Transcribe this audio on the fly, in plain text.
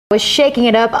Was shaking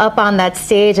it up on that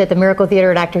stage at the Miracle Theater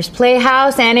at Actors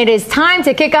Playhouse, and it is time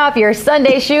to kick off your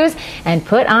Sunday shoes and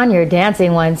put on your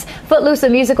dancing ones. Footloose the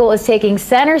Musical is taking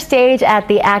center stage at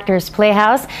the Actors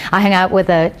Playhouse. I hung out with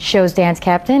the show's dance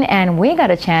captain, and we got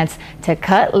a chance to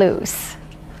cut loose.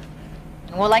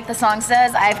 Well, like the song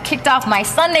says, I've kicked off my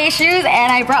Sunday shoes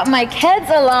and I brought my kids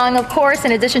along, of course,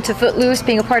 in addition to Footloose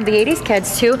being a part of the 80s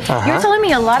kids too. You were telling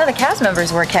me a lot of the cast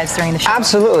members were kids during the show.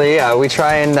 Absolutely, yeah. We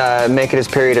try and make it as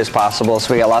period as possible.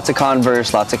 So we got lots of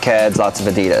Converse, lots of Keds, lots of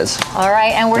Adidas. All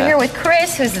right, and we're here with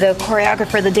Chris, who's the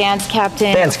choreographer, the dance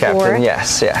captain. Dance captain,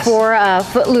 yes. For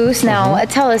Footloose. Now,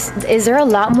 tell us, is there a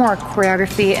lot more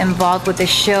choreography involved with the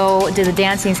show? Do the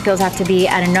dancing skills have to be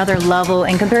at another level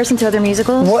in comparison to other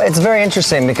musicals? Well, it's very interesting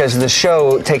because the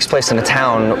show takes place in a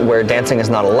town where dancing is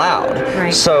not allowed.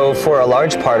 Right. So for a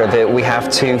large part of it, we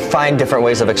have to find different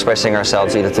ways of expressing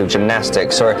ourselves, either through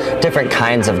gymnastics or different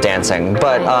kinds of dancing.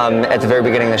 But at the very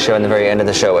beginning of the show and the very end of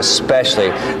the show especially,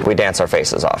 we dance our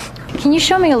faces off. Can you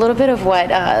show me a little bit of what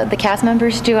the cast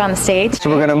members do on the stage? So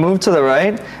we're going to move to the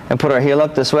right and put our heel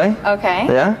up this way. Okay.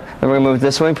 Yeah. Then we're going to move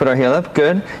this way, put our heel up.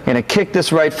 Good. You're going to kick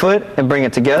this right foot and bring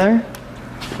it together.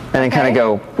 And then kind of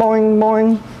go boing,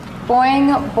 boing.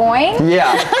 Boing, boing?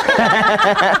 Yeah.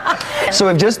 So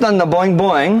we've just done the boing,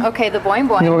 boing. Okay, the boing,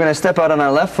 boing. And then we're going to step out on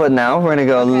our left foot now. We're going to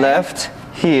go left,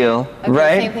 heel,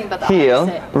 right, same thing, but the heel,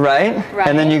 opposite. right.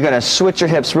 And then you're going to switch your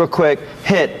hips real quick.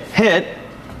 Hit, hit.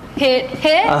 Hit,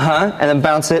 hit. And then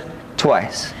bounce it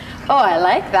twice. Oh, I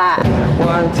like that.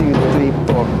 1, 2, 3,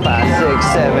 4, 5, 6,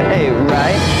 7, 8.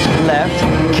 Right, left,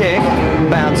 kick,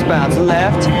 bounce, bounce,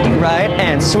 left, right,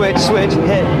 and switch, switch,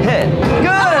 hit, hit.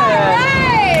 Good!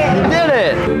 You did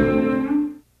it!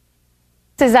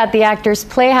 This is at the Actors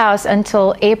Playhouse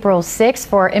until April 6th.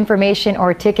 For information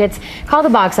or tickets, call the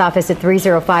box office at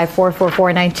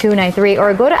 305-444-9293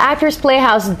 or go to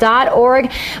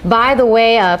actorsplayhouse.org. By the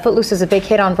way, Footloose was a big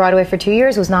hit on Broadway for 2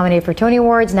 years, was nominated for Tony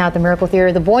Awards, now at the Miracle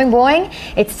Theater. The boing boing,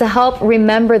 it's to help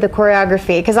remember the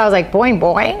choreography, because I was like, boing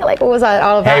boing? Like, what was that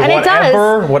all about? Hey,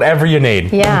 and whatever you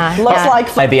need. Yeah. Looks like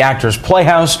fun. At the Actors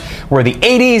Playhouse, where the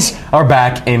 80s are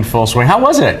back in full swing. How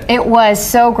was it? It was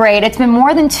so great. It's been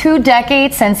more than 2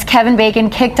 decades since Kevin Bacon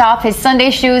kicked off his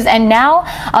Sunday shoes, and now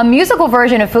a musical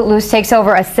version of Footloose takes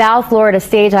over a South Florida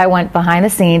stage. I went behind the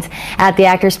scenes at the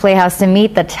Actors Playhouse to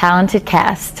meet the talented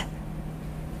cast.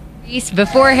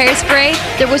 Before Hairspray,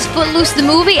 there was Footloose the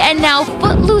movie, and now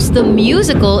Footloose the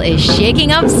musical is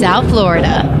shaking up South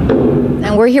Florida.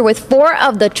 And we're here with 4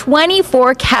 of the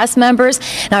 24 cast members.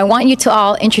 Now I want you to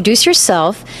all introduce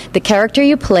yourself, the character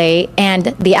you play, and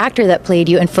the actor that played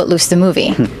you in Footloose the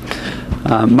movie.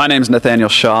 My name is Nathaniel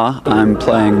Shaw. I'm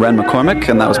playing Ren McCormick,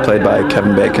 and that was played by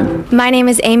Kevin Bacon. My name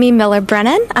is Amy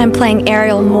Miller-Brennan. I'm playing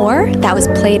Ariel Moore. That was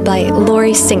played by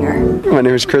Laurie Singer. My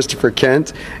name is Christopher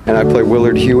Kent, and I play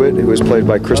Willard Hewitt, who was played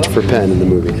by Christopher Penn in the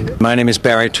movie. My name is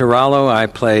Barry Turallo. I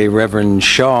play Reverend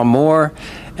Shaw Moore,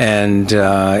 and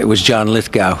it was John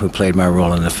Lithgow who played my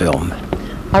role in the film.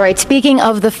 All right, speaking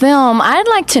of the film, I'd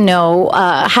like to know,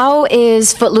 how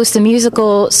is Footloose the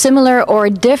musical similar or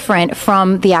different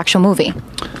from the actual movie?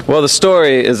 Well, the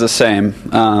story is the same.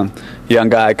 Young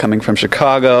guy coming from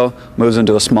Chicago, moves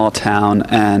into a small town,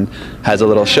 and has a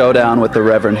little showdown with the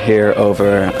Reverend here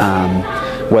over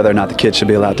whether or not the kids should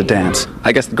be allowed to dance.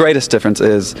 I guess the greatest difference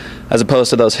is, as opposed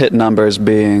to those hit numbers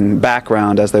being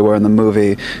background as they were in the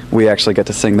movie, we actually get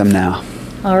to sing them now.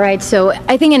 All right, so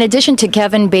I think in addition to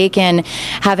Kevin Bacon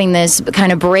having this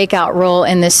kind of breakout role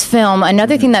in this film,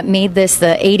 another thing that made this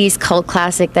the 80s cult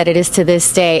classic that it is to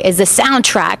this day is the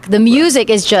soundtrack. The music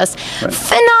is just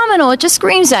phenomenal. It just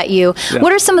screams at you. Yeah.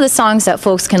 What are some of the songs that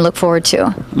folks can look forward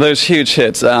to? There's huge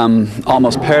hits.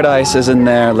 Almost Paradise is in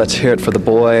there, Let's Hear It for the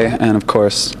Boy, and of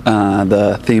course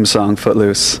the theme song,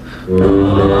 Footloose.